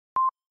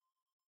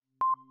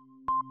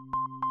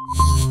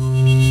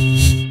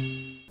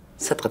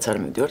სადღაც არ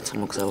მივდივართ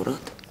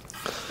სამოგზაუროდ?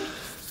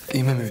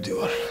 იმე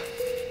მივდივარ.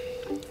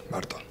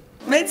 მარტო.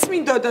 მეც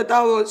მინდოდა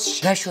დავოსში.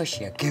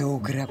 დაშვაშია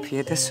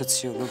გეოგრაფია და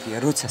სოციოლოგია,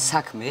 როცა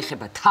საქმე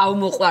ეხება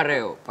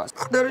თავმოყარეობას.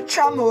 ხდა რომ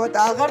ჩამოვა და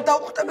აღარ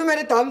დავხვდები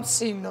მე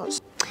დამცინოს.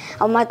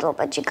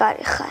 მადლობა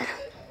ჯიგარი ხარ.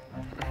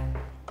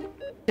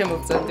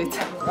 შემოგზავდით.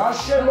 რა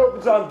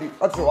შემოგზავდით?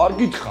 კაცო, არ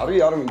გითხარი,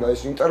 არ მინდა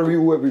ეს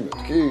ინტერვიუები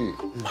მეთქი.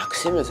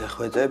 მაქსიმეს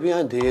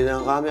ეხვეწებიან დილიდან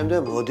ღამემდე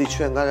მოდი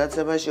ჩვენ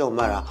გადაცემაში,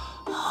 მაგრამ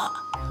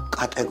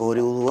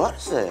კატეგორიულ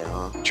ვარზე,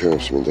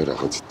 ჩემს მინდა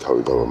რაღაც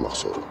თავი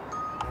დავამახსოვრო.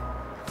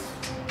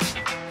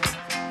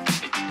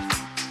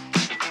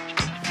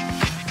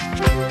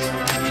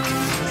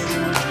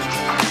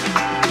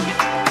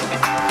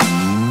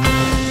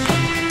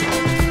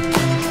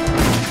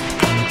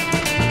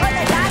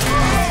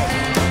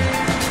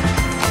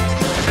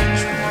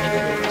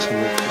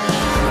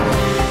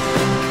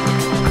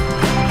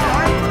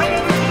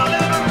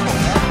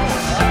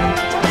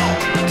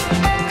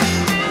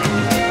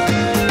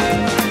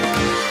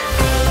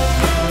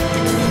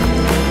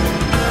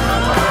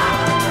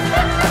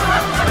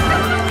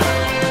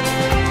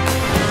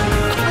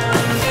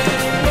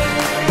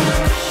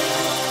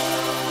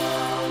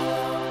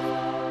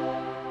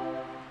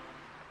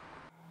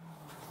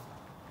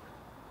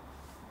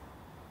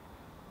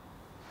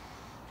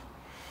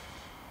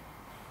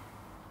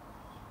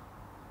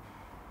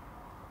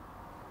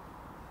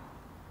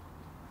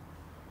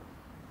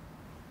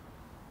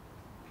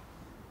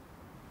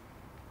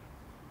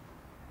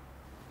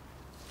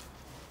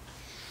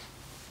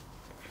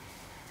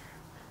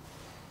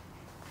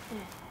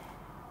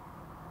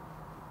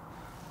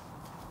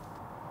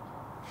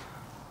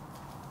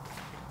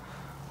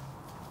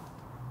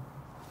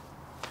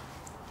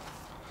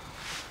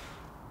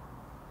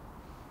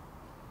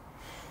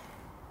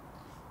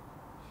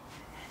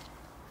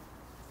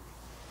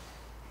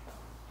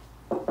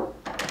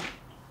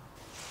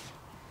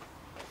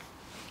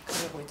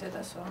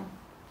 Dasho.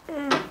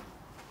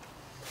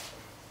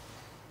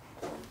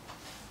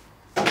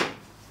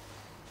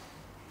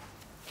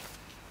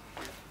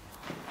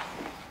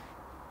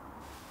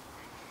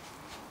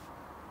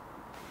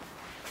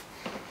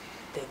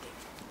 Dedi,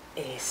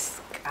 es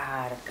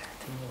კარგად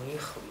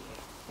მოიხვიე.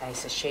 და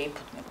ისე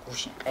შეიფუტნე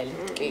გუშინ ყელი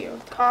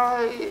ტკიოთ.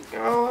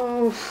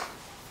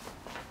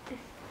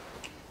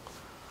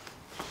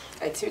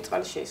 აი ცივი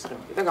წყალი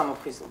შეისხმები და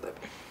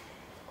გამოფხიზლდები.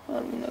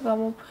 არ მინდა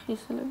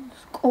გამოფხიზლები.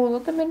 სკოლა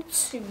და მე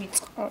ცივი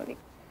წყალი.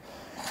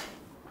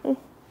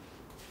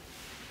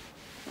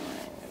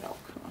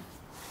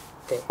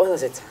 და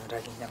ყველაზე ძალიან რა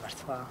გინდა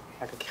მართლა?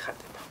 რა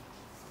გიხარდება?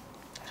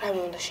 რა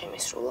მინდა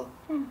შემესრულო?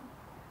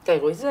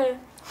 გაიღვიძე?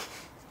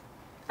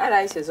 არა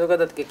ისე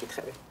ზოგადად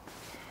გიკითხები.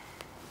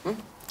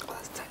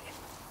 ყველაზე ძალიან.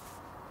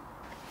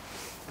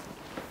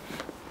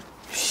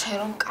 შენ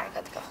რომ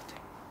კარგად გახდი.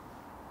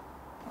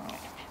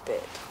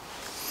 ბედო.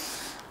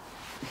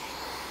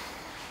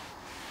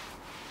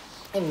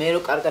 მე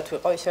რო კარგად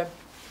ვიყო ისე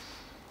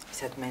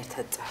ისეთ მე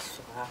ერთად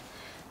წასვლა.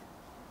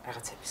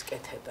 რაღაცების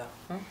კეთება.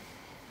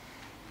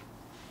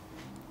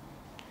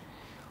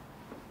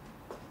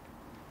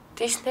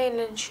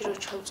 დისნეილენდში რო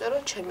ჩავწერო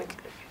ჩემი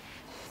კლიპი.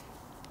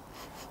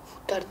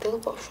 დარდელ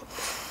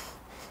ბავშვობას.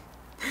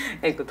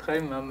 ეგ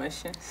უთხარი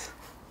მამაშენს.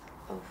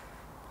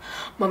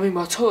 მამი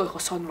მაცოვა ხო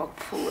სან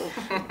მაგფულე.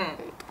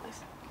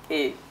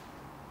 კი.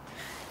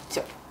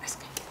 ჩო, ეს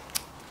კი.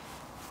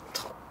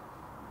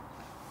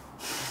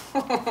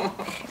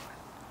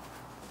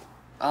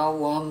 აუ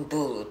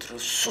ამბოლო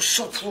დროს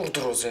სოფლურ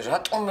დროზე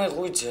რატომ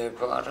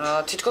მეღვიძება რა?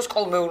 თითქოს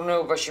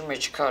კოლმეურნეობაში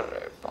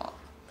მეჩქარება.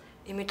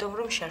 იმიტომ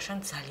რომ შაშან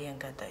ძალიან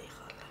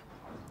გადაიღალა.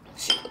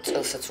 სიკო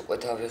წელსაც უკვე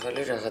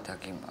დავიღალე რაღა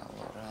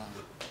დაგიმალო რა.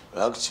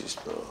 რა გცის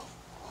ბრო?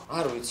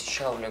 არ ვიცი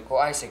შავლეკო,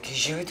 აი ესე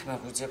გიჟივით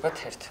მეგვიძებათ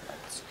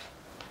ერთმანეთს.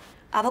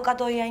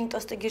 ავოკადო იანი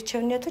ტოსტი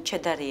გირჩევნია თუ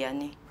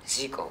ჩედარიანი?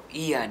 ზიკო,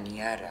 იანი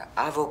არა,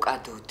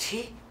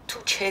 ავოკადოთი თუ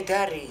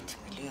ჩედარით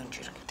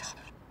მილიონჯერ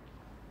გითხრა.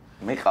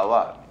 მიყავა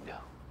არ მინდა.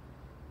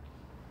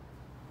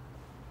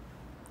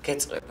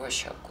 გეწყება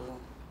შაგუ?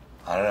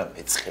 არა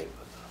მეწყება.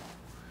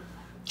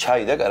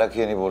 ჩაი და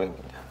კარაქიანი ბორი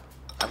მინდა.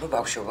 აბა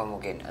ბავშვობა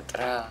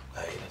მოგენატრა.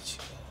 აი რაჩი.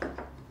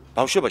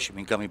 ბავშვობაში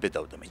მინ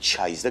გამიბედავდა მე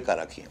ჩაის და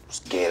კარაქიანს.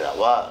 გერა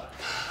ვარ?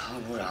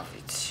 ანუ რა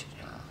ვიცი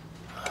რა.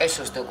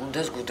 კესოს და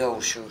გუნდას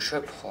გუდაურში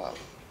უშვებ ხვალ.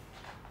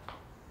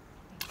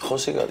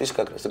 ხოსიკადის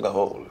კაკრას და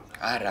გავაყოლე.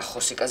 არა,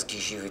 ხოსიკას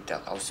გიჟივით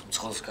დაყავს,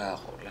 მძღოლს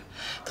გააყოლა.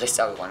 დღეს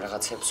წავიყვან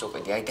რაღაცებს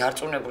უყიდი. აი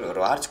დარწმუნებულიო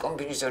რომ არც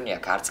კომბინეზონი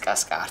აქვს, არც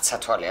კასკა, არც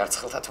სათვალე, არც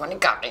ხელთათმანი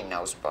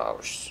გაყინავს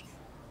ბავშვს.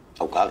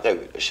 აუ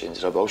გაყევი რა შენს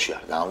რა ბავშვი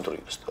არ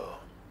გაამტრიოს თო.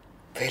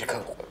 ვერ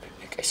გავყვები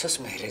მე კესოს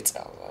მერე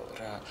წავალ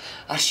რა.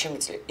 არ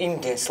შემიძლია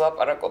იმდენს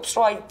ლაპარაკობს,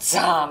 რომ აი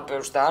ძალიან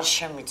ბევრს და არ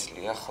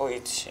შემიძლია, ხო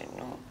იცი,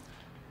 ნუ.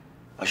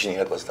 მაშინ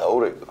ირაკლას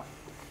დაურეკო.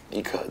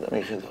 იქაა და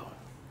მიხედავ.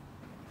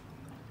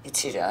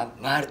 იცი რა,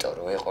 მარტო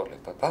რო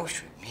ეყოლება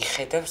ბავშვი,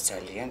 მიხედავს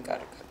ძალიან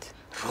კარგად.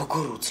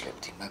 როგორ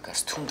უძლებდი მაგას,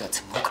 თუნდაც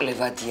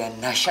მოკლევადიან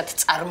ნაშად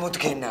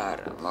წარმოდგენა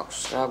არა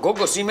მაქვს რა.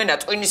 გოგოს იმენა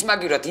ტვინის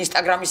მაგივრად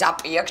ინსტაგრამის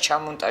აპი აქვს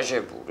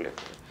ჩამონტაჟებული.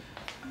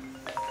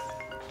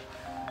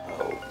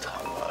 აუ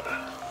თამარა.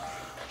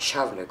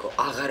 შავლეგო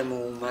აღარ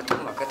მოუმატო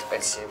მაგათ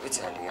პენსიები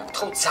ძალიან.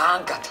 თქო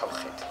ძალიან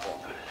გათავხედო.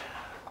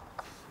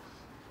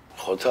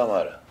 ხო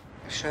თამარა.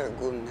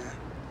 შაგუნა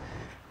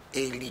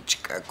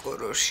ელიჩკა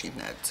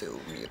კოროშინაძე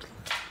უმირი.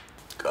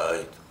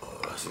 კაი,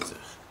 ასიძე.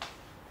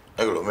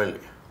 ეგ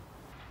რომელია?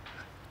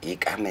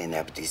 იკა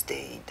მენაბდის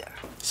დეიდა.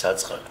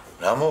 საწყალი.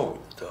 რა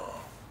მოვიდა?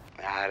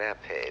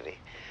 არაფერი.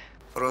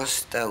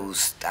 Просто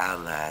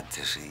устала от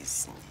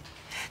жизни.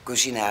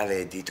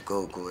 გუშინავედით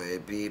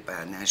გოგოები,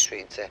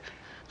 პანაშვიდზე.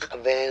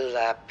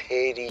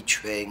 ყველაფერი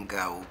ჩვენ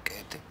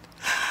გაუკეთეთ.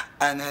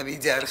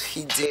 ანავიძარ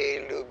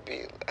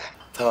ხიძელობილა.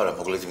 თამარა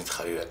მოკლედ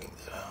მითხარი რა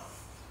გინდა რა.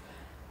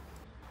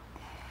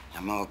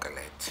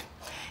 მოკლედ.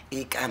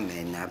 იკა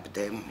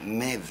მენაბდე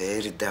მე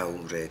ვერ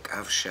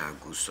დაურეკავ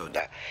შაგუსო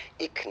და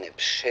იქნებ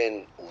შენ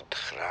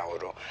უთხრაო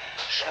რომ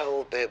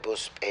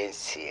შაუბებოს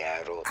პენსია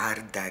რომ არ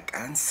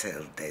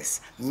დაკანსელდეს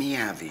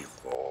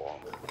მიავიღო.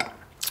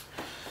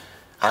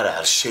 არა,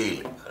 არ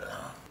შეიძლება რა.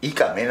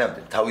 იკა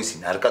მენამდე თავისი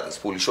ნარკაკის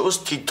ფული შოვოს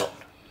თვითონ.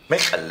 მე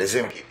ყელეზე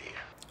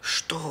მგიდია.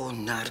 Что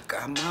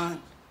наркоман?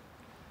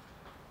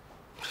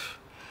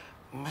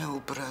 მე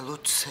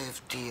უბრალოდ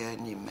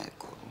სევდიანი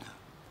მეკონა.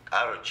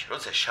 კაროჩი,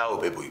 როცა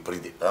შაობებო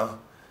იბრიდება,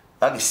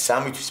 მაგის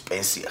 3 თვის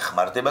პენსია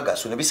ხმარდება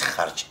გასვენების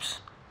ხარჯებს.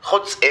 ხო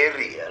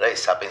წერია რა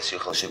ეს საპენსიო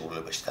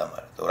ხელშეკრულებაში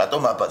თამარა.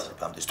 რატომ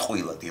აბაძებ ამდენს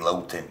ტყუილა დილა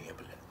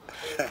უთენიებლენ?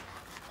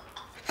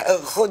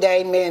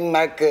 ხოდაი მე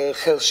მაგ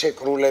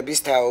ხელშეკრულების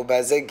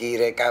თაობაზე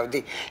გირეკავდი,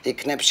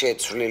 იქნებ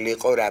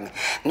შეცვლილიყო რამე.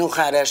 ნუ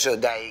ხარაშო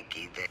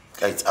დაიკიდე.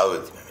 კაი,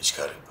 წავედი მე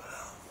მეჩქარება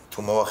რა. თუ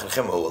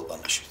მოვახერხე მოვალ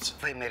პანაშვიდს.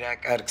 ვაი მე რა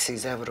კარგს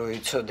იზავრო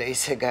იცოდე,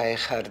 ისე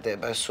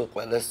გაეხარდება სულ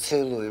ყველას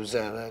ცილუი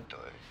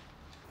ვზალატოი.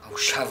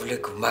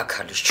 შავლეგო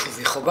მაქალის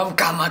ჩუვი ხობამ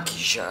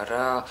გამაგიჟა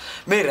რა.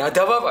 მე რა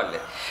დავავალე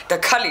და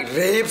ხალი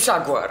რეებს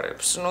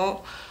აგვარებს, ნუ.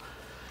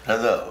 რა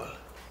დავავალე?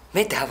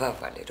 მე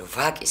დავავალე რომ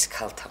ვაკის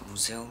ქალთა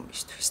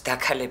მუზეუმისთვის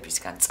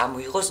დაქალებისგან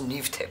წამოიღოს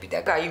ნივთები და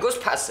გაიგოს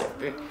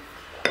ფასები.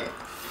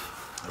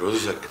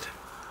 როდის აკეთებ?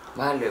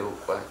 მალე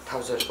უკვე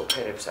თავზე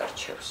ყოფერებს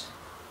არჩევს.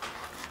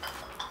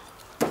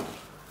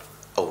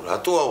 აუ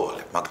რატო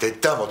ავალე? მაგ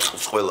დედა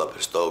მოწყობს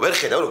ყველაფერს და ვერ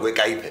ხედავ რომ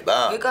გვეკაიფება?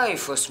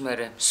 გეკაიფოს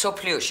მერე.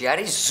 სოფლიოში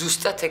არის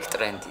ზუსტად ეგ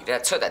ტრენდი რა.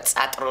 ცოტა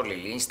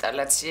წატროლილი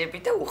ინსტალაციები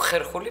და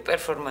უხერხული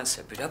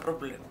პერფორმანსები. რა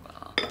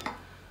პრობლემაა?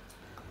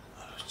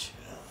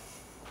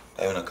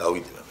 აი უნდა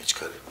გავიდება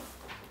მეჩქარება.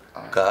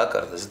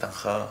 გააკარდაზე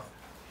თანხა?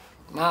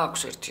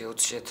 მაქვს ერთი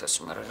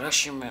 20,000, მაგრამ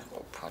რაში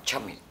მეყოფა?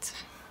 ჩამირიცე.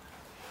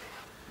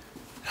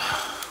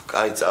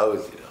 კაი,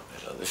 წავედი რა, მე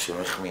რა და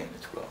შემეხმიანე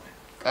თქვა.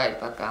 კაი,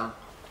 პაკა.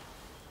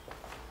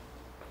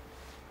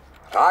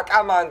 რა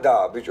კამანდა,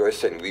 ბიჭო,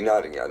 ესენი ვინ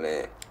არიანე?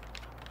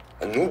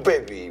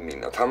 ნუბები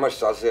იმინა,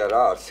 თამაშს ასე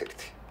არა არც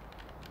ერთი.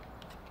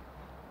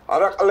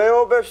 არა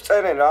ყლეობებს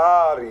წერენ, რა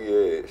არის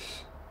ეს?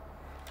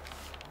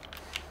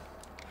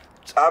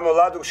 წამო,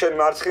 ლადუგ, შენ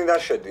მარცხნიდან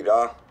შედი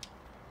რა.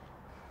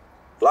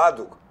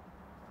 ლადუგ.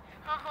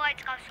 ხო, აი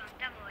წყავს რომ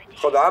და მოვედი.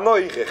 ხო და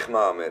ამოიღე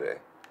ხმა მერე.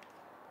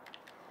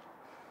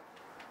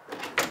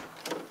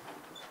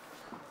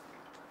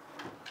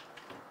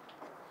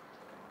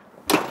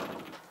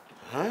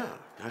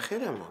 ნახე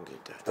რა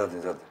მოგიდა.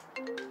 დადე.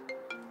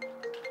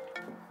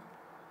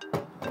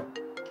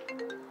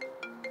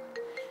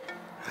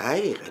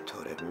 აიღე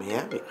თორე მე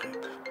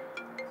ავიღებ.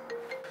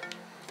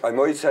 აი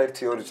მოიცა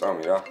 1-2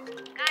 წამი რა.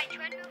 კაი,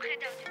 ჩვენ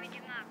მივხედავთ, მიდი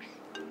მაქს.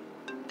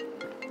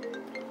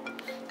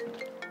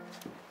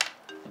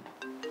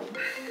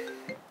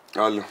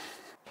 ალო.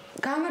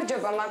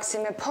 გამარჯობა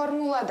მაქსიმე,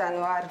 ფორმულადან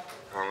ვარ.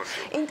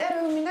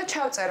 ინტერვიუ მინდა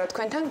ჩავწერო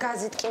თქვენთან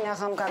გაზით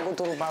კინაღამ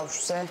გაგუდულ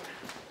ბავშვზე.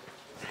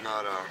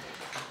 არა.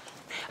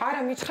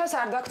 არა, მითხრას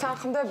არ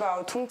დაგთანხმდებაო,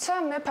 თუმცა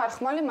მე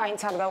ფარხმალი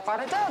მაინც არ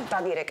დავყარე და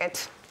დაგირეკეთ.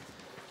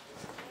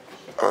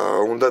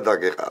 უნდა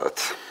დაგეყარათ.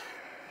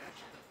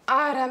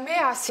 არა, მე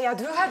 100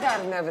 ადვილად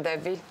არ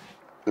ნებდები.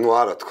 ნუ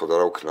არა თქო და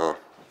რა ვქნა.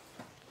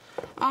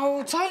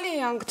 აუ,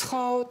 ძალიან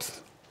გთხოვთ.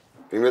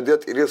 იმედია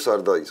ტირილს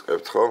არ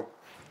დაიწყებთ, ხო?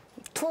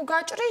 თუ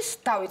გაჭრის,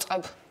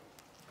 დავიწყებ.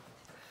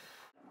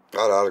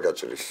 არა, არ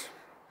გაჭრის.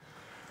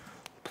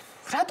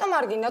 რატომ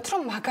არ გინდათ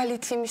რომ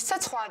მაგალითი მისცა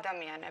სხვა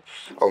ადამიანებს?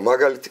 აუ,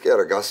 მაგალითი კი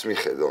არა,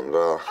 გასმიხედონ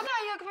რა. ხო და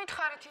აი აქ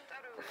მითხარით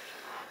ინტერვიუში.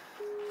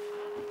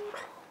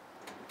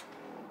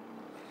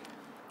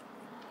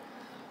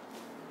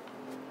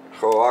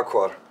 ხო, აქ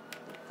ვარ.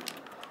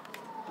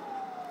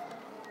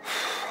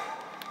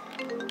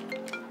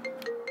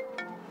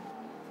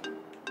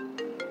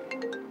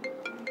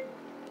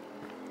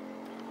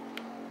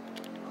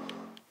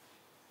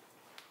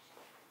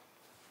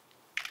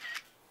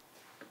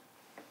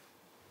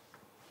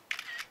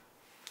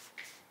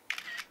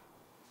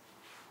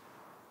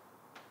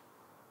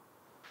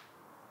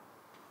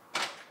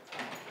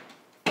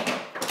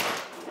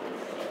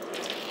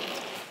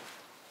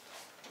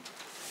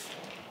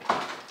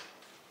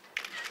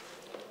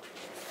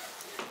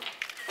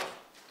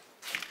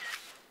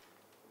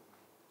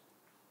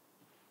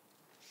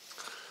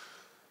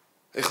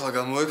 ეხლა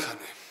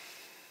გამოექანე.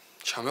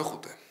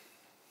 ჩამეხუტე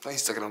და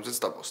ინსტაგრამზეც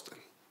დაპოსტე.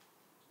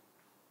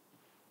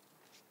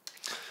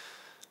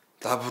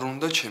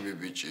 დაბრუნდა ჩემი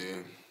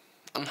ბიჭი.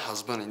 ან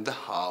husband in the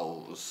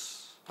house.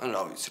 ან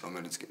რა ვიცი,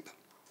 რომელიც გინდა.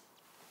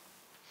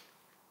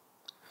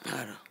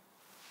 არა.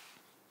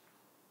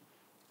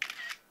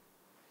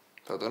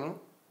 ბატონო?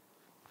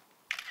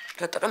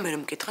 რატო მე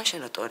მკითხან შენ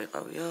რატო არ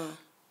იყავია?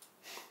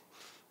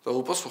 და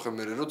უპასუხე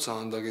მე რომ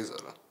ძალიან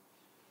დაგეზარა.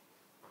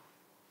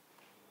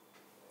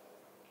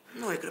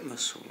 ნუ ეგრე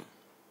მასულა.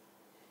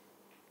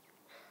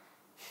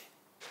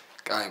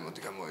 კაი,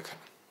 მოდი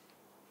გამოექანა.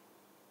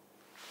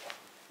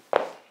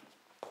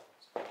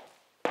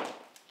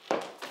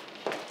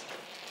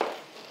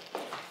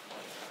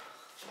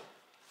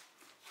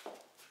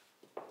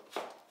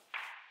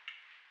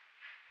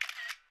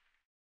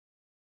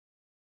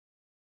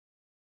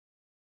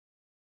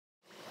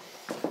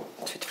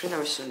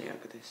 თვითმფრინავის სუნი არ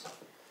გდეს.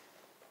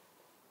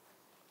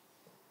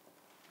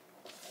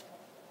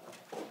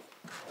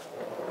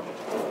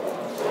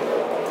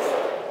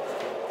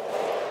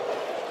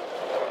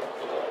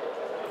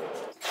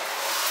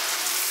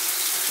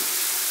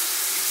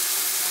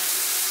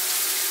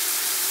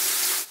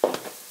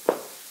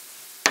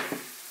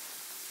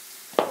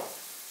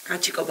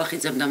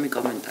 აჩიკობახიძემ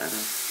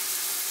დამიკომენტარა.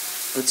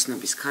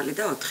 ოცნების ქალი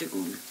და 4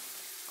 გუნი.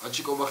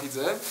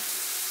 აჩიკობახიძე?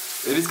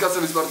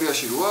 ერისკაცების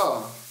პარტიაში როა?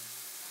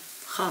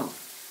 ხო.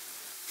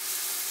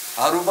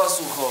 არ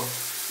უპასუხო,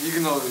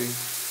 იგნორი.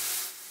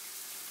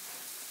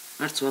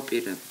 არც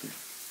ვაპირებდი.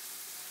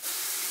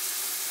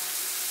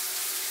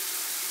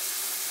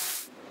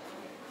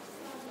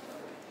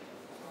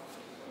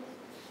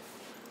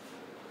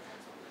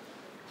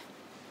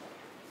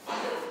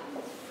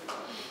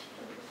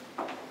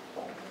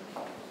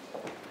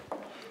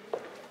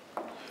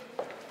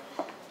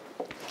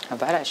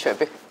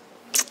 აბარაშვები.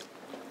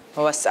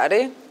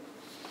 მოვასწარი?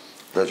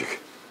 დაჯიქ.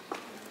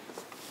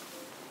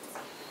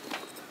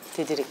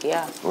 დიდი რიგია?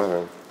 არა.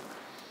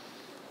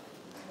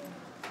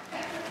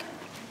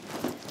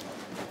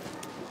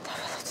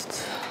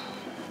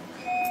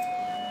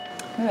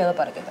 მე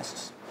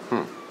ველაპარაკებასოს.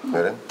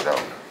 მერე? რა?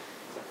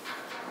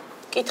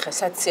 კითხე,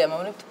 სად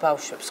სიამოვნებთ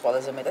ბავშვებს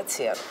ყველაზე მეტად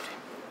სიარული?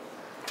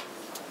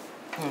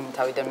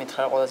 თავიდან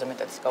მითხრა ყველაზე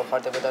მეტად ის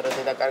გავხარდებოდა რომ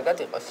დედა კარგად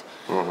იყოს.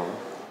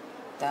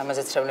 და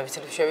ამაზეც რამლებით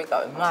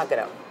შევიკავე,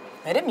 მაგრამ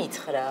მე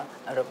მითხრა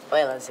რომ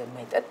ყველაზე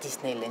მეტად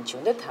დისნეილენდში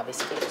უნდა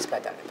თავისი კლიპის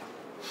გადაღება.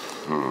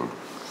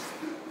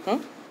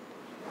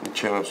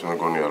 ჩემს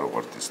მეგონი არ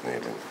უყვართ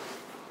დისნეილენდი.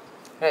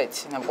 რა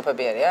იცი,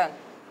 ნამყოფები არიან?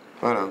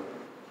 არა.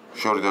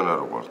 შორიდან არ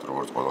უყვართ,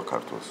 როგორც ყველა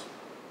ქართველს.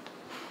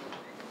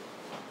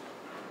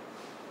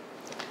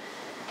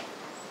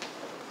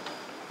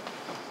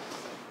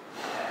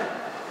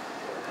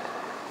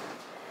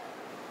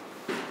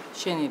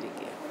 შენი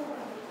რიგია.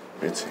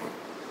 ვიცი.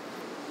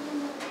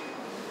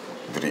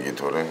 დრიგი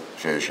თორე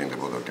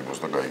შეეშინდებოდა ტიპოს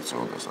და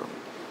გაიქცეოდა სამ.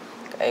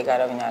 კაი,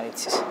 არავინ არ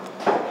იცის.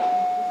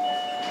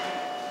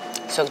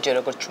 ზოგჯერ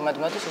როგორც ჩუმად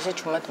მოდის, ისე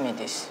ჩუმად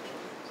მიდის.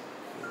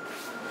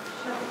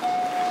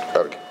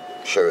 კარგი,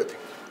 შევედი.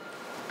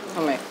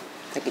 მე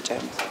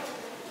დაგიჭერე.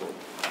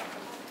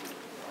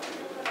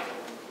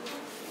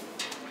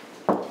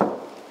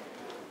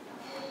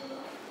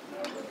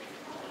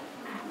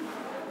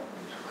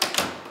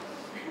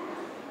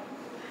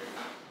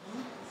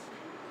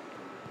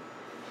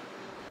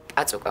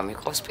 აწოკა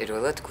მიყავს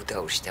პირველად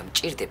გუდაურში და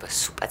მჭირდება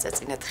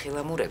სუპაწაწინად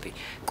ხილამურები,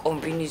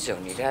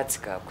 კომბინიზონი რაც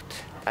გაქვთ,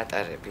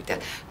 პატარები და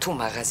თუ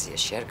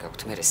მაღაზიაში არ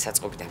გაქვთ, მე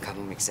საწყობიდან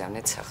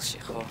გამომიგზავნეთ სახლში,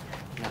 ხო?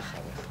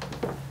 ნახავე.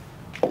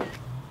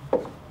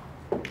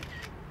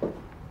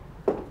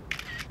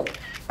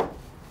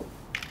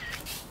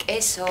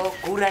 კესო,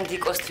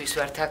 გურანდიკოსთვის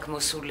ვართ აქ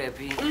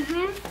მოსულები.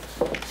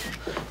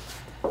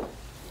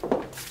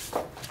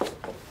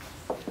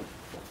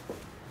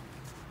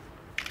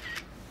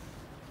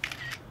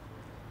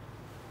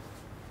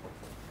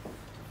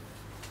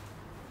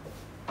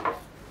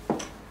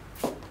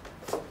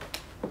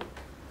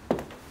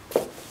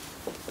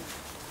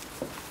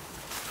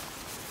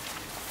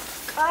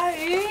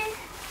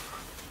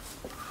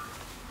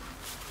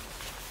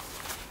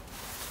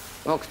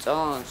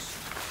 მოგწონს?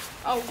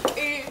 აუ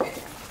კი.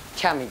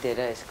 ჩამიდე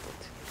რა ეს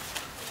გქოთ.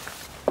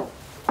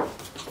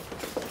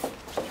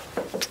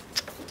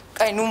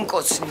 კაი, ნუ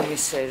მკოცნი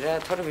ესე რა,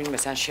 თორე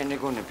ვინმეს ან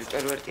შენეგონები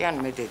პერვერტი ან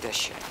მე დედა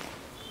შენი.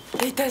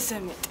 დედაზე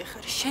მეტი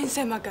ხარ,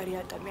 შენზე მაგარი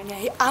ადამიანი,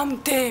 აი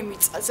ამდენი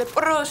წაზე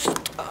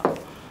პროსტო.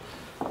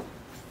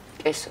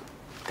 ესო,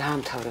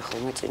 დაამთავრე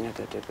ხოლმე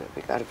წინადადებები,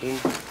 კარგი?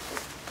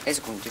 ეს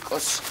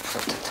გუნდიკოს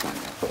ფოტოთ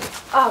მანდა.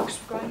 აქვს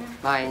მგონი.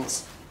 მაინც.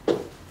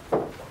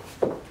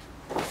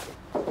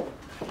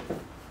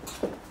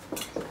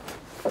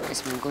 ეს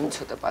მგონი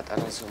ცოტა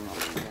პატარა ზომა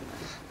მიგენა.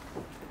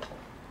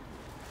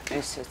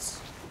 ესეც.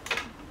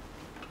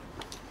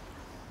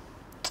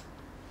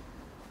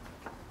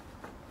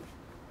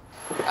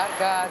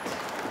 კარგად.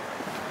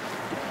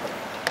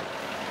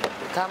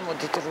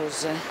 გამოდი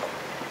დროზე.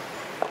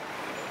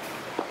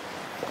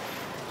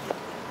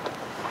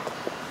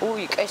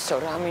 უი, კესო,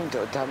 რა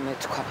მინდოდა მე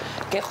თქვა.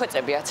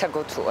 გეხვეწები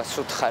აცაგოთუას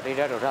უთხარი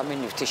რა, რომ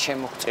რამენივთი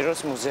შემოგწიროს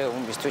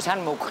მუზეუმისთვის, ან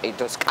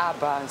მოგყიდოს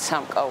კაბან,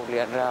 სამკაული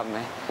ან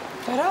რამე.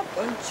 რა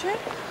პონჩი?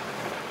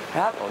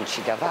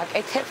 რაკონში და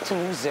ვაკეთებთ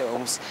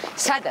მუზეუმს,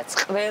 სადაც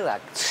ყველა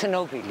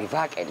ცნობილი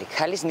ვაკელი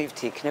ქალის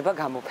ნივთი იქნება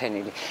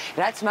გამოფენილი,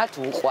 რაც მათ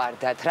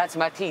უყვარდათ, რაც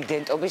მათი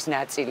იდენტობის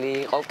ნაწილი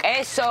იყო.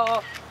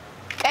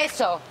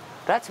 კესო,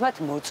 რაც მათ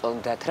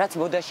მოწონდათ, რაც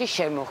მოდაში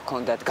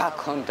შემოჰქონდათ,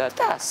 გაქონდათ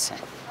და ასე.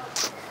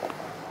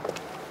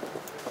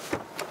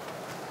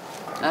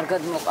 არ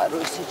გადმოყარო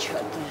ისე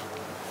ჩადე.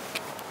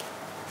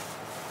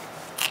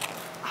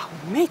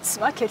 მეც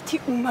მაქვს ერთი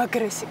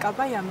უმაგრესი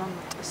კაბა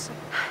იამამოტოსო.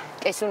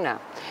 კესუნა,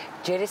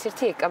 ჯერ ეს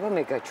ერთი ეკაბა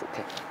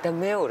მეგაჩუქე და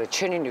მეორე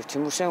ჩენი ნივთი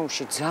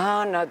მუზეუმში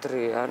ძალიან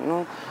ადრეა,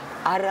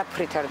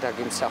 არაფრით არ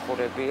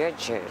დაგიმსახურებია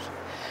ჯერ.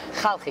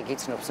 ხალხი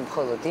გიცნობს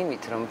მხოლოდ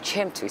იმით, რომ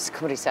ჩემთვის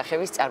ქმრის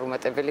სახევის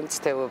წარუმატებელი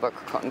მცდელობა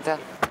გქონდა.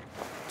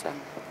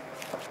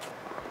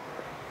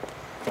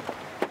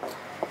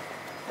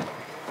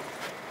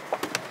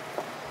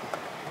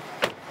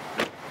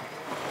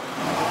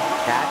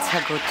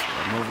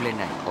 საგოთია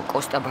მოვლენა იყო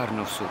კოსტა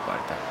ბარნოვს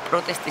უყვარდა.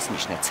 პროტესტის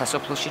ნიშნად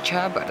სასოფლოში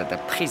ჩააბარა და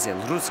ფხიზელ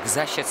რუს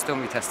გზა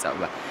შეცდომით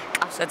ასწავლა.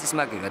 კავსაძის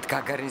მაგერად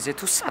გაგარინზე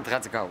თუ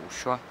სადღაც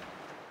გაუშვა.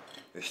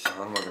 ეს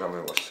ძალიან მაგრამ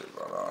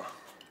ევასება რა.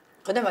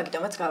 ხო და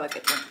მაგიტომაც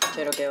გავაკეთე,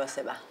 ჯერ რო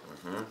გევასება.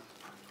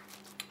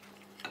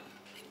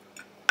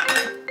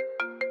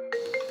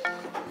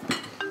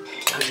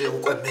 აჟე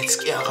უკვე მეც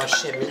კი აღარ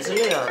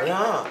შემიძლია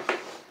რა.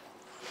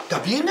 და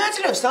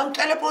ვინაძლევს ამ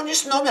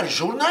ტელეფონის ნომერ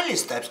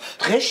ჟურნალისტებს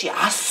დღეში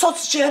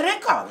 100-ს ჯერ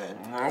ეკავენ.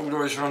 ნუ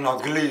ეს რა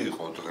ნაგლი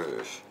იყო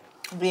დღეს.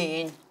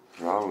 ვინ?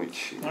 რა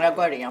ვიცი. რა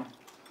გვარია?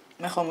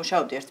 მე ხომ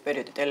მუშაობდი ერთ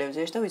პერიოდი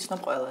ტელევიზიაში და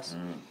ვიცნობ ყველას.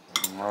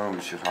 მაგრამ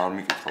ვიცი რა არ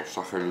მიკითხავს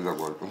სახელი და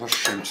გვარი, და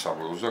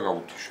შემცავლოს და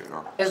გაუთიშე რა.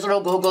 ეს რო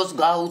გოგოს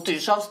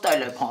გაუთიშავს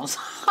ტელეფონს.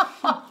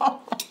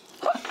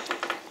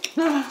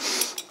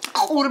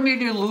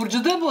 ყურმილი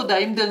ლურჯდებოდა,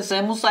 იმდენს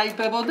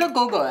ემუსაიფებოდა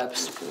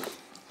გოგოებს.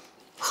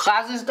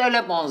 ხაზის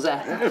ტელეფონზე.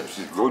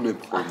 გონებ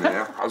ხოლმე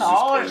ხაზის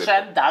ტელეფონზე.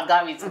 შენ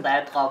დაგავიწყდა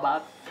ეთყობა.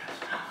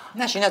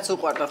 მაშინაც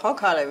უყვარდა ხო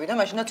ქალები და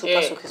მაშინაც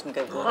უპასუხის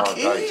მგებია.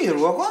 კი,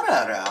 როგორ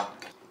არა?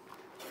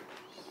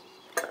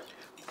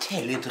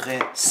 მთელი დღე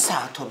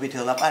საათობით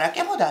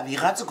ელაპარაკებოდა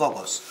ვიღაც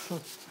გოგოს.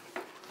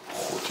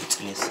 5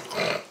 წლის იყო.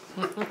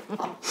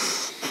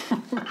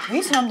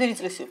 ის რამდენი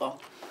წლის იყო?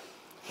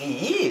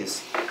 ის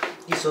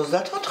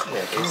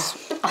 34-ის.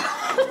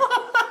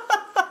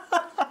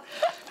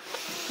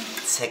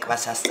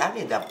 ცეკვას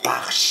ასწავლიდა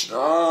ბაღში.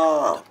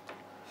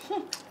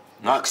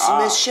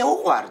 მაქსიმეს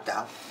შეუყვარდა.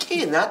 კი,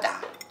 ნატა.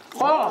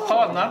 ხო,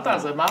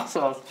 ნატაზე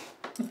მახსოვს.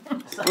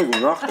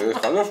 ნახე,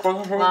 ხალხს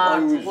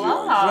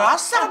რა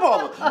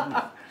საბოლოო?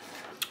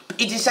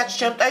 იდისაც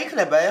შემტა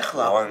იქნება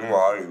ეხლა. ნუ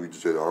არის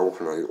ვიცი რა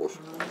უხნა იყოს.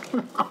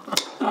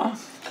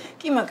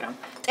 კი, მაგრამ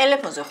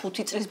ტელეფონზე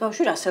 5 წლის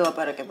ბავშვი რას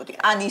ელაპარაკებოდი?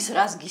 ან ის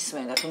რას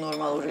გისმენდა თუ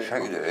ნორმალური იყო?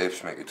 შეგიძლია ეფს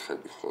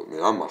მეკითხები ხოლმე,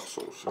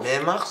 ამახსოვს. მე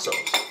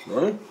მახსოვს.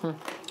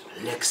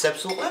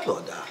 ლექსებს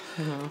უყვებოდა.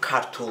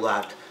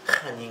 ქართულად,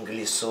 ხან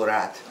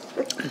ინგლისურად.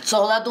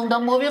 ცოლად უნდა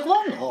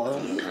მოვიყვანო.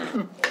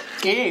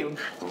 კი.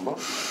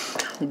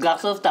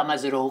 გახსოვთ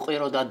ამაზე რომ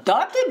უყიროდა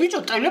დადე ბიჭო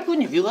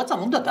ტელეფონი ვიღაცამ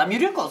უნდა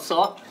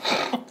დამირეკოსო.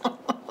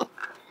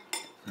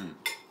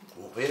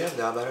 უყირა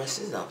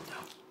დაბარასის დამდა.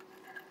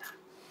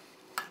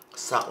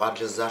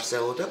 საყვარლის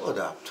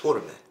ზარსელოდებოდა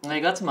თურმე.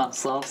 ეგაც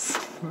მახსოვს.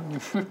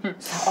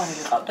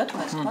 საყვარელი ყავდა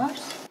თქვენს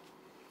გვარს?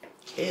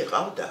 კი,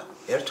 ყავდა,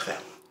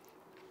 ერთხელ.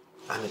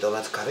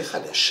 ამიტომაც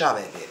გავიხადე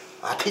შავები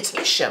 10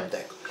 წლის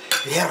შემდეგ.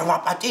 ვერ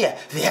ვაპატიე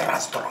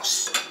ვერასდროს.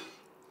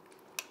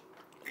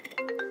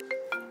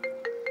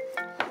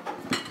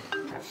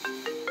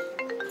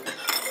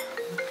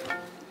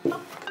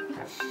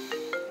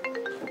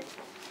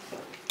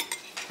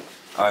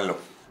 ალო.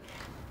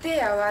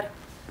 დეა ვარ.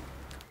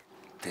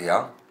 დეა?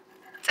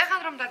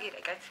 წეხან რომ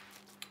დაგირეკეთ.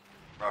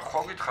 ხო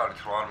გითხარით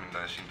რომ არ მინდა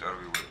ეს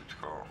ინტერვიუები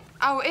თქო.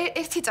 აუ,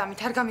 ერთი წამით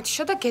არ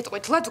გამითიშო და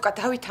გეტყვით, ლადუკა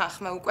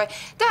დავითანხმე უკვე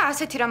და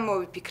ასეთი რამ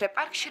მოვიფიქრე,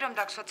 პარკში რომ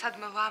დაგსვათ,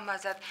 სადმე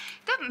ვამაზად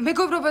და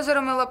მეგობრობაზე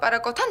რომ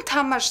ელაპარაკოთ, ან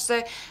თამაშზე.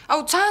 აუ,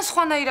 ძალიან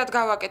სხვანაირად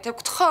გავაკეთებ,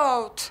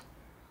 გთხოვთ.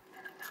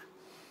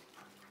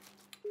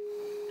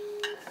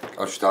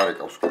 კაცი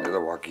დარეკავს კიდე და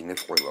ვაგინებ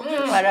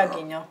ყველაფერს.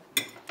 არაგინო.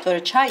 თორე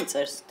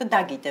ჩაიწერს და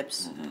დაგიდებს.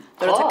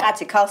 თორე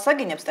კაცი ქალს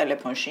აგინებს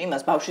ტელეფონში,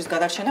 იმას ბავშვის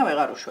გადარჩენა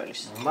ვეღარ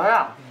უშველის.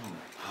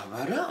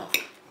 აბარა.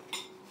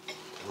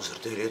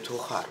 უზრდელი თუ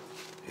ხარ?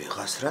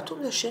 ვიღას რა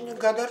თუნდა შენი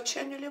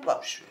გადარჩენილი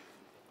ბავშვი.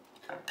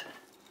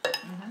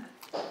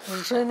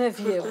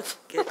 ჟენევიევ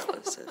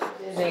გეტყვას.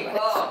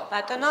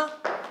 ბატონო?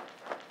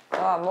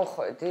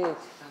 მოხვედით?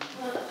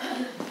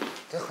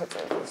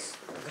 დახოწების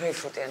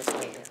გრეიფშუტიან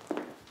წილი.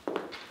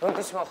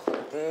 როდის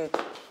მოხვედით?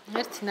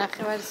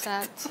 1:09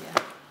 საათია.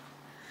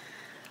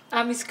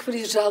 ამის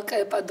ქმრის ჟალკა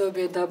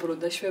ეპადობია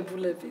დაბრუნდა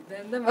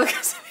შვებულებიდან და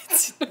მაგაზე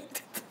ვიცინოთ.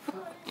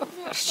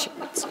 არ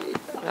შემიძლია.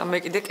 რა მე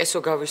კიდე კესო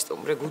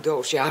გავისტუმრე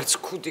გუდაურში, არც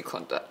ქუდი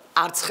ქონდა,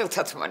 არც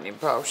ხელთათმანი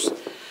ბავშვს.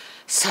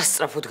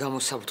 სასწრაფოდ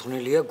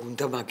გამოსაბრძნელია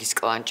გუნდა მაგის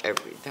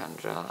კლანჭებიდან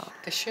რა.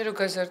 და შენ რო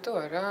გაზარდო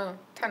არა?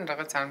 თან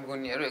რაღაც არ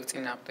მგონია რომ ეგ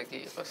წინააღმდეგი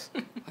იყოს.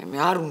 აი მე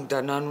არ უნდა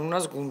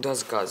ნანუნას გუნდას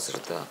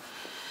გაზრდა.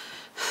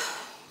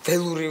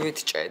 ველურივით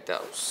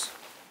ჭედავს.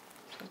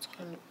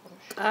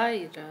 აი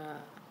რა.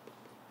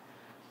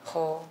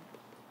 ხო.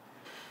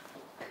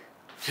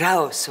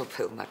 რაო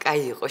სოფელმა,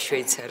 კაი იყო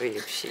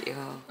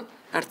შვეიცარიებშიო.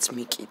 არც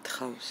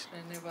მიკითხავს.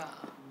 რენება.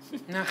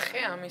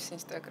 ნახე ამის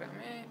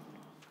ინსტაგრამი?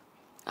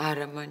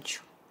 არა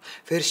მანჩო.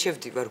 ვერ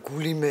შევდივარ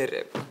გული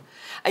მერება.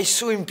 აი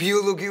სულ იმ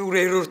ბიოლოგიურ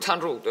ერორთან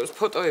რო უდევს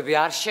ფოტოები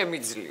არ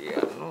შემიძლია,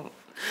 ნუ.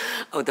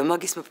 აუ და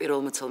მაგისმა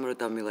პირველმა ცალმა რო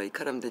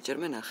დამილაიქა,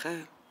 რამდენჯერმე ნახე?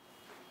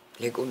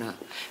 ლეკუნა,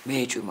 მე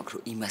ეჭვი მაქვს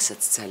რომ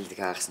იმასაც ძალით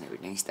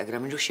გაახსნევინა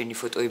ინსტაგრამი რომ შენი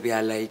ფოტოები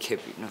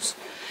ალაიქებინოს.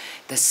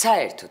 და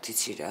საერთოდ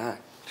იცი რა,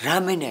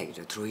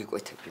 რამენაირად რო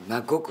იკვეთები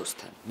მაგ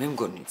გოგოსთან, მე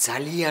მგონი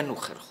ძალიან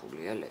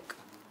უხერხულია ლეკა.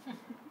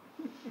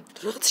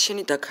 რაღაც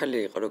შენი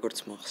დაქალი იყო როგორც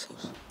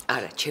მახსოვს.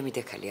 არა, ჩემი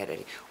დაქალი არ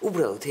არის.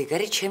 უბრალოდ ეგ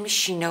არის ჩემი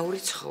შინაური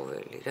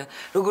ცხოველი რა.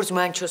 როგორც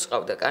მანჩოს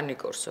ყავდა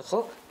კანიკორსო, ხო?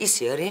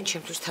 ისე არიან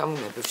ჩემთვის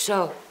თამუნებებსო.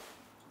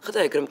 ხოდა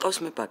ეგრე მყავს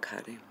მე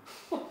ბაქარი.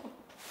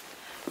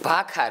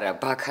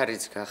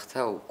 ბაქარიც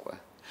გახდა უკვე.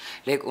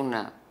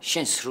 ლეკუნა,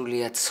 შენ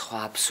სრულიად სხვა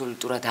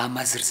აბსოლუტურად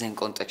ამაზრზენ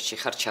კონტექსტში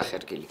ხარ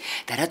ჩახერგილი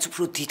და რაც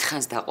უფრო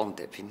დიდხანს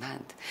დაყომდები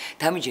მანდ,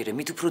 დამიჯერე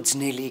მით უფრო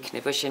ძნელი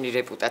იქნება შენი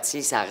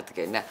რეპუტაციის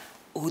აღდგენა.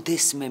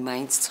 ოდესმე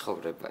მაინც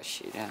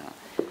ცხოვრებაში რა.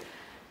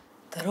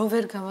 და რო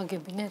ვერ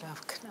გამაგებინე რა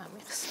ვქნა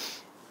მიხს.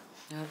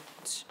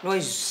 ნუ აი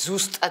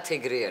ზუსტად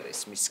ეგრე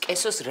არის მის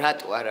კესოს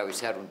რატო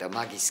არავის არ უნდა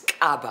მაგის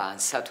კაბა ან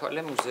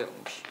სათვალე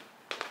მუზეუმში.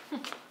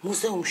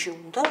 მუზეუმში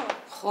უნდა?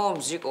 ხო,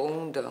 მზიკო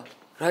უნდა.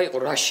 რა იყო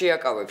რა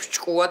შეაკავებს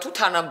ჭკუა თუ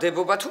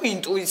თანამდებობა თუ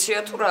ინტუიცია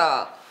თუ რა?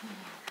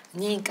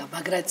 ნინკა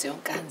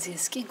ბაგრაციონ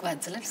კანძიესკი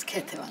გვაძლევს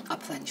ქეთევან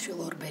ყაფლანიშვილ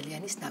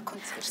ორბელიანის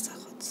ნაქონც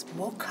ღირსახოც.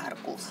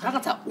 მოკარკულს,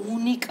 რაღაცა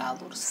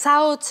უნიკალურს,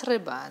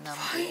 საოცრებაა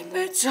ნამდვილად. აი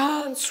მე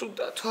ძალიან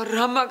ცუდა თუ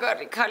რა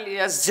მაგარი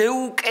ქალია,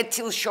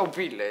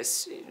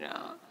 ზეუკეთილშობილესი რა.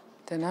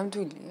 და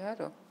ნამდვილია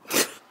რომ?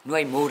 ნუ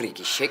აი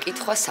მორიგი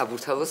შეკითხვა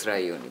საბურთალოს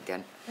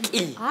რაიონიდან.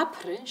 კი.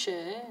 აფრენშე?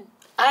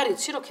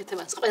 არიცი რომ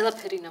ქეთევანს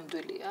ყველაფერი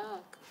ნამდვილია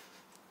აქ.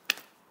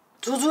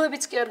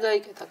 ძუძუებიც კი არ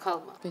გაიკეთა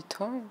ქალმა.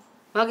 ვითომ?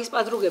 მაგის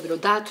პადრუგები რომ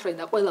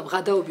დაათვრენა ყველა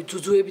მღადაობი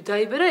ძუძუები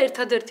დაიბერა,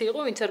 ერთადერთი იყო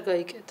ვინც არ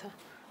გაიკეთა.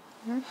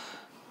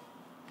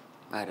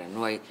 არა,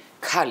 ნუ აი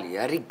ქალი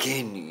არის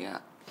გენია.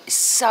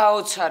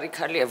 საოცარი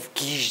ქალია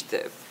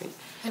ვგიჟდები.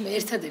 მე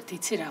ერთადერთი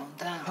იცი რა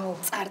უნდა?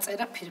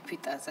 წარწერა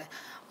ფირფიტაზე.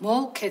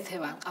 მოლ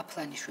ქეთევან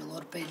ყაფლანიშვილ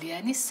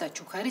ორბელიანის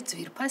საჩუქარი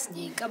ძვირფას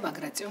ნინკა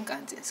ბაგრაციონ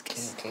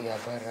კანძიესკის. კი,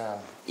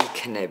 აბარა.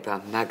 იქნება,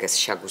 მაგას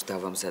შაგუს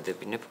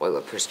დავამზადებინებ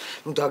ყველაფერს.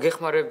 ნუ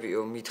დაგეხმარებიო,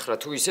 მითხრა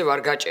თუ ისე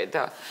არ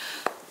გაჭედა.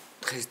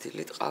 დღეს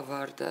დილით ყავა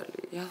არ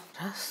დალია.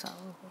 რასა?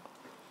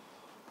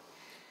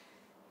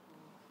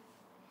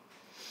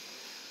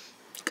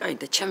 კაი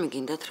და ჩემი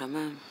გინდათ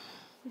რამე?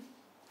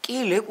 კი,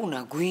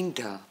 ლეკუნა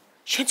გვინდა.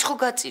 შენ ხო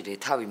გაწირე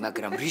თავი,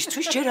 მაგრამ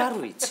რისთვის ჯერ არ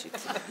ვიცით.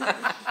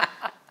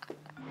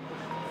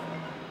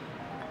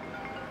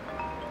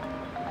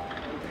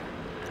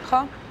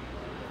 ხო?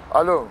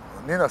 ალო,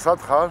 ნინა, სად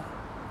ხარ?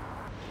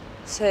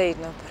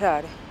 შეიძნობ, რა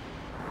არის?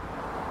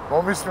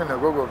 მომისმინე,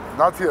 გოგო,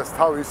 ნათიას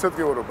თავი ისეთ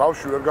გიყო, რომ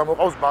ბავშვი ვერ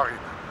გამოყავს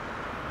ბაღიდან.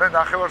 მე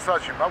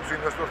ნახევარ-საათში მაქვს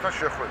ინვესტორთან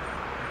შეხვედრა.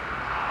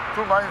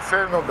 თუ მაინც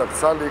ერნობ და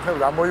ცალი იქნებ,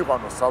 რა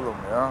მოიყვანო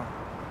სალომე, ა?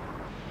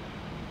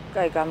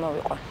 კაი,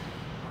 გამოვიყვან.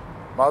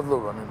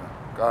 მადლობა, ნინა.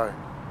 კაი.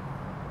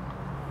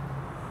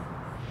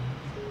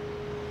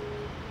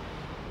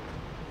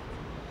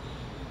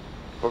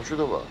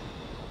 ბავშვიდობა.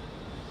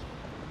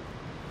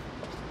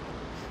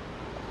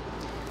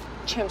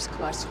 ჩემს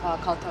ქმარს სხვა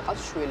ქალთან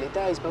ყავს შვილი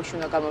და ის ბავშვი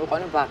უნდა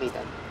გამოვიყვანო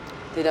ბაღიდან.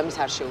 დედამის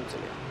არ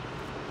შეუძლია.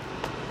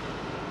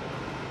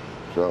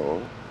 რაო?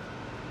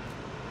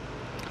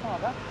 ხო,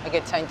 აბა,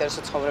 ეგეთ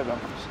საინტერესო ცხოვრება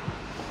მაქვს.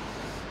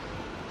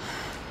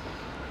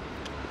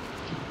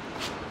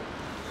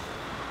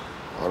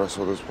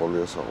 არასოდეს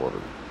ყოლია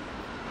საყვარელი.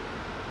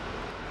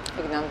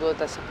 ეგ ნამდვილად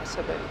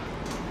დასაფასებელი.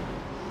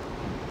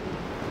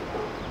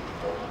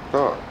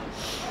 და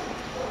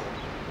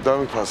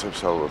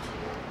დამიფასებს ალბათ.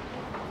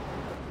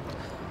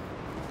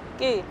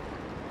 კი.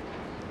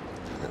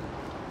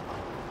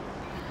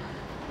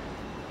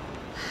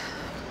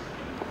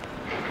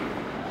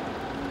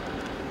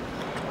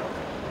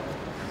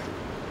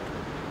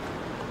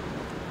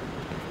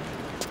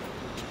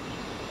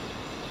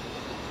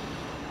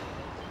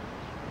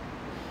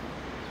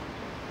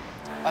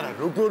 არა,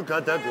 როგორ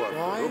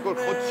გადაგვაქვს? როგორ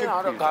ხოთში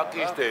არა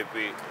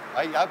გაკიშდები.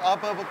 აი,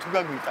 აბა თუ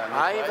გაგვიტანე.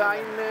 აი,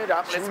 გაინე, რა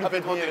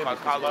პლესკაფეთმოდება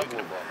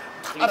ხალხობა.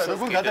 არა,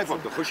 როგორ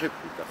გადაგვაქვს? ხო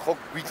შეგვიდა. ხო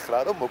გითხრა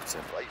რომ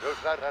მოგცემ. აი,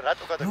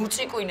 რატო გადაგვაქვს? ნუ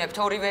წიკუინებთ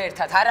ორივე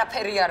ერთად,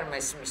 არაფერი არ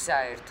მესმის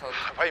საერთოდ.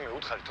 აი მე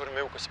უთხარით, თორე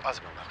მე უკვე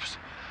სპაზმა მაქვს.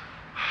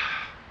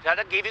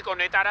 და გივიკო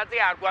ნეტარაძე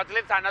არ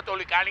გვაძლევს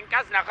ანატოლი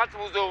კალინკას ნახած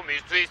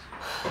მუზეუმისთვის.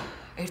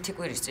 ერთი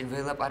კვირის წინ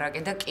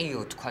ველაპარაკე და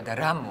კიო თქვა და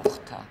რა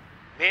მოხდა?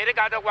 მერე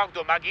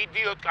გადაგვაგდო მაგ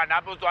იდიოტკა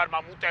ნაბოზვარმა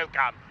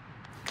მუტელკამ.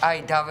 აი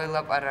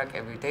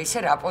დაველაპარაკები და ისე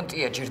რა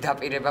პონტია ჯერ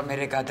დაპირება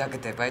მერე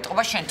გადაგდება.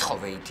 ეთყობა შენ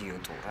თხოვე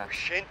იდიოტურად.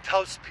 შენ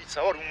თავს ფიცა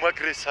ვარ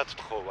უმაგრესად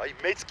თხოვ. აი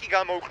მეც კი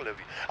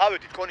გამოვხლევი.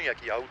 ავედით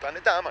კონიაკი აუტანე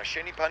და ამან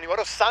შენი ფანი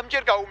ვარო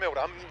სამჯერ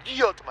გაუმეორა ამ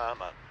იდიოტმა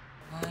ამან.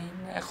 აი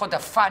მე ხო და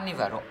ფანი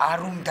ვარო არ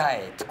უნდა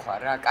ეთქვა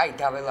რა. კაი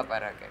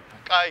დაველაპარაკები.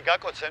 კაი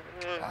გაკოცე.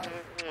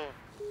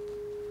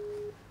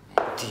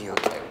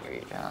 იდიოტები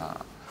რა.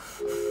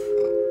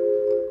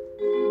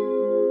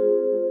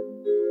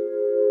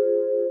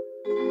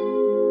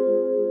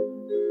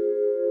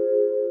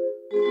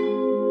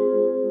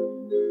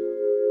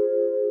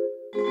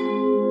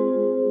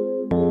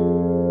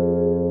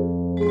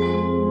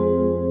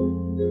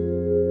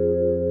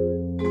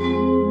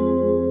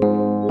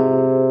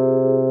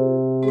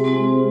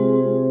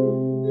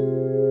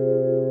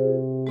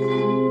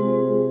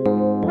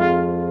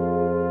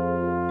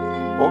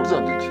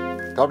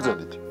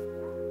 Დაბრძანდით.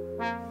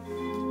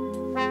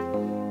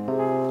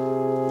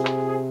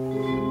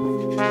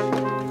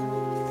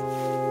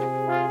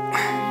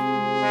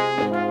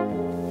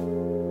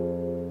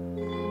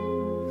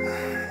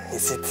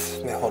 იცით,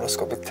 მე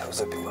ჰოროსკოპით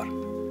თევზები ვარ.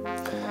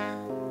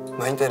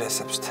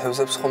 მაინტერესებს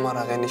თევზებს ხომ არ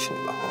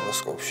აღენიშნება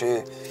ჰოროსკოპში,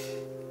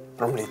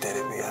 რომ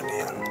ლიდერები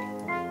არიან,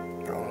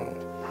 რომ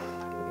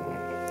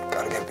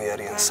კარგები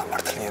არიან,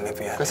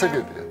 სამართლიანები არიან.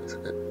 გასაგებია.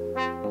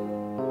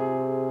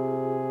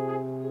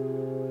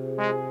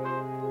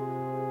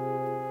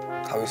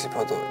 თავისი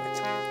ფოტოებით.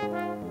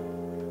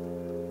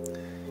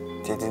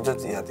 დიდი და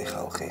ძიადი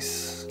ხალხის,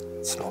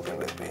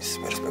 ცნობილების,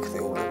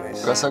 პერსპექტიულების.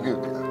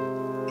 გასაგებია.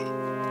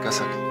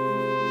 გასაგებია.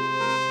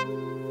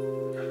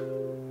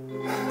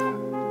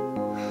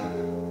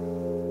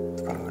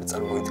 თქვენ ვერ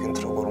წარმოიდგენთ,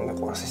 როგორ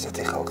მეყვარს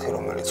ისეთი ხალხი,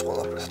 რომელიც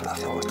ყველაფერს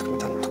ნახევარ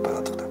თქმით ან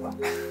თბილად ხდება.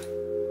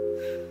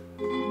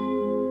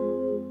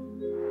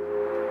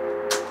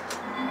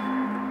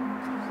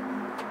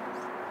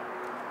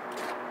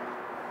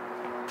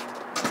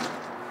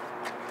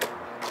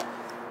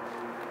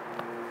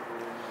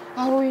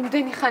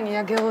 იმდენი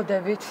ხანია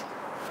გელოდებით.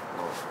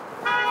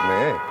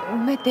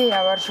 მე დეა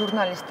ვარ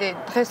ჟურნალისტი.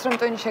 დღეს რომ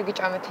ტვინი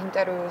შეგიჭამეთ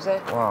ინტერვიუზე.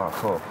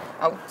 ხო.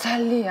 აუ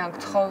ძალიან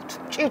გთხოვთ,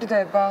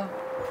 ჭირდება.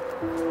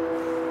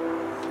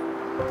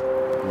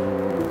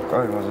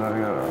 კაი,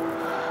 მაზარი არა.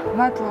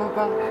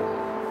 მადლობა.